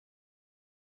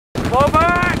Fall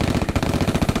back!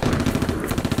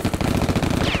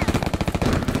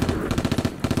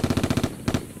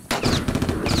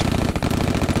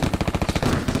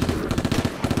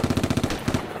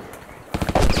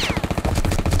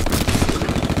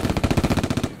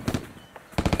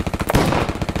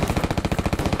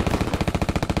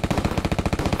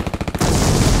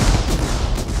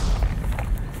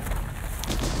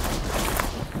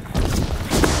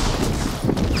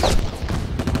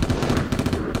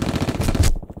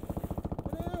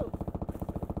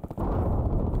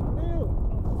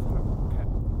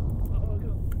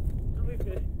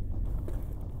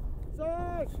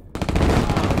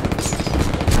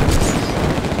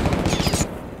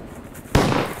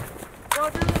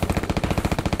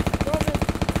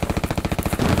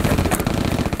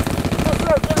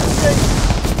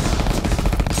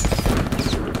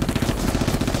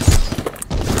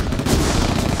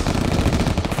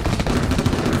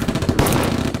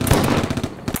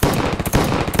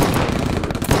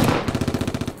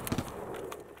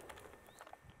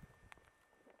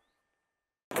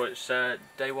 Well, it's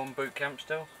day one boot camp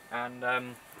still, and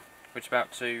we're just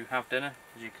about to have dinner.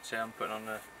 As you can see, I'm putting on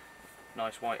a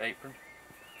nice white apron,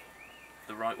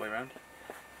 the right way round.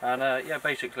 And yeah,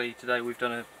 basically today we've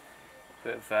done a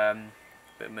bit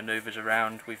of manoeuvres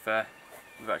around. We've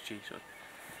actually sort of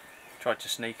tried to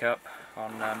sneak up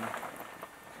on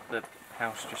the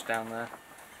house just down there,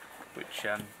 which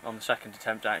on the second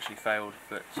attempt actually failed,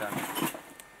 but that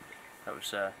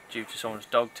was due to someone's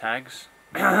dog tags.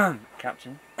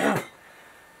 Captain.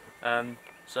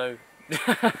 So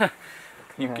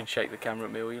you can shake the camera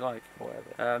at me all you like.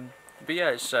 Whatever. But yeah,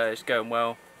 it's going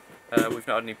well. We've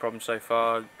not had any problems so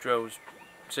far. Drills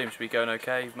seems to be going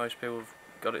okay. Most people have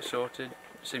got it sorted. It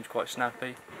seems quite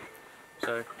snappy.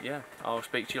 So yeah, I'll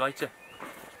speak to you later.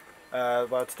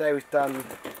 Well, today we've done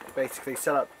basically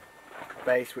set up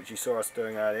base, which you saw us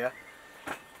doing earlier.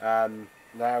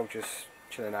 Now just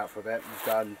chilling out for a bit. We've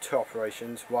done 2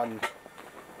 operations. One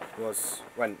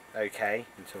went okay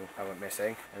until I went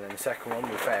missing, and then the second one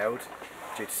we failed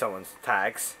due to someone's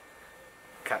tags.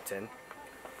 Captain.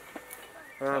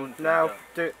 Now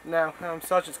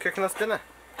Sergeant's cooking us dinner.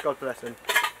 God bless him.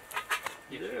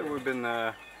 Yeah, we've been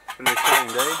an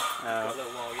exciting day.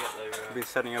 We've been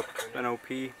setting up an OP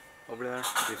over there.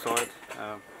 You saw it.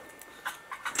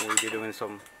 We'll be doing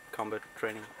some combat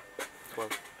training as well.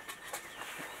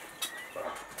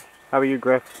 How are you,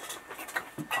 Griff?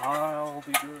 I'll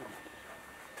be good.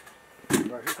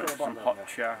 Right, who's got a Some bottle hot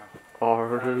chow.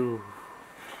 Oh.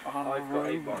 I've got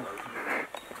a bottle.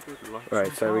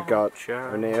 Right, so we got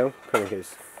O'Neill putting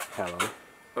his hell on,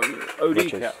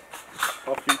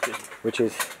 which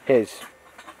is his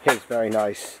very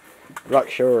nice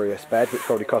luxurious bed, which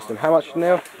probably cost him how much,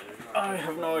 Neil? I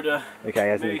have no idea. Okay,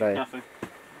 hasn't he? Nothing.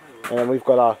 And then we've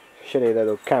got our shitty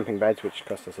little camping beds, which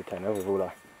cost us a tenner with all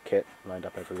our kit lined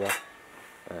up everywhere.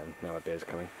 And now our beer's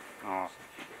coming. Oh.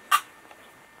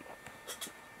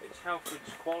 It's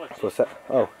Halford's quality. What's that?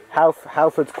 Oh,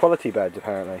 Halford's quality beds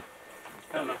apparently.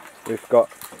 Hello. We've got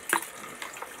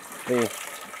the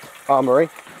armoury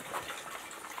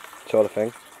sort of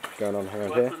thing going on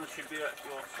around here. Weapons should be at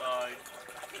your side.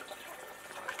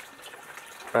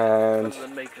 And Other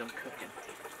than making them cooking.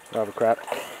 rather crap.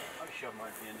 I shove mine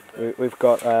at the end of the day. We've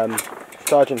got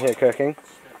Sergeant here cooking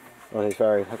on his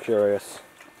very luxurious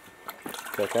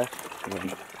cooker,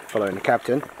 and following the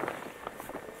Captain.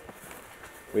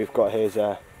 We've got his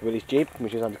Willie's Jeep,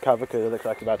 which is undercover because it looks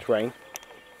like it's about to rain,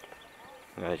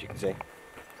 as you can see.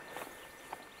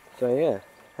 So yeah,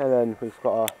 and then we've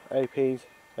got our APs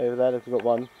over there. We've got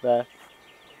one there,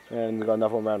 and we've got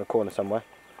another one around the corner somewhere,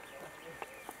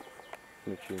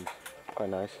 which is quite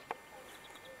nice.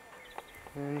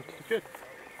 And good.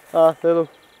 Little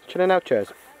chilling out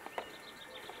chairs.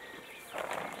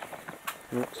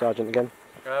 Sergeant again.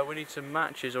 We need some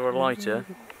matches or a lighter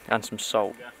and some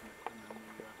salt.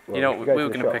 Well, you know, we we could were go to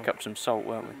going the to shop. pick up some salt,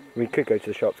 weren't we? We could go to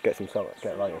the shop to get some salt,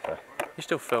 get a lighter for. You're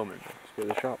still filming. Let's go to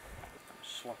the shop.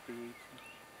 Sloppy eating.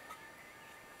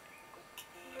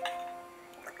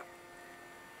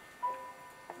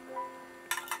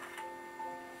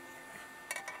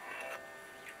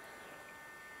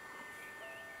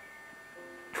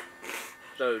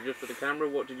 So, just for the camera,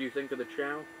 what did you think of the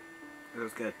chow? It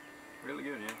was good. Really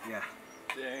good, yeah. Yeah.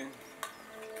 Ding.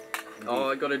 Oh,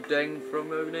 I got a ding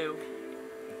from O'Neill.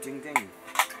 Ding ding.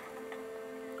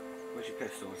 Where's your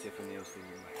pistol? Let's see if O'Neill's feeling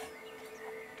away.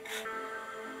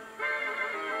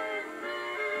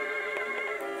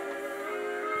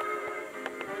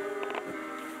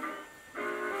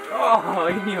 Oh,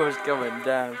 I knew it was coming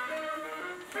down.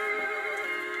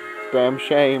 Damn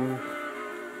shame.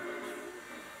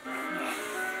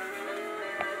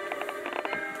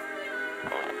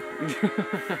 I'm going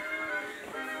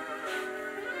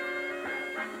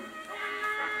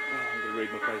to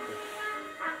read my paper.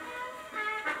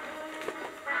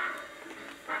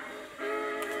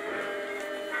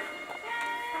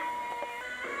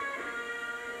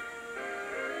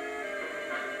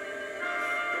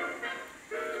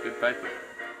 It's good paper.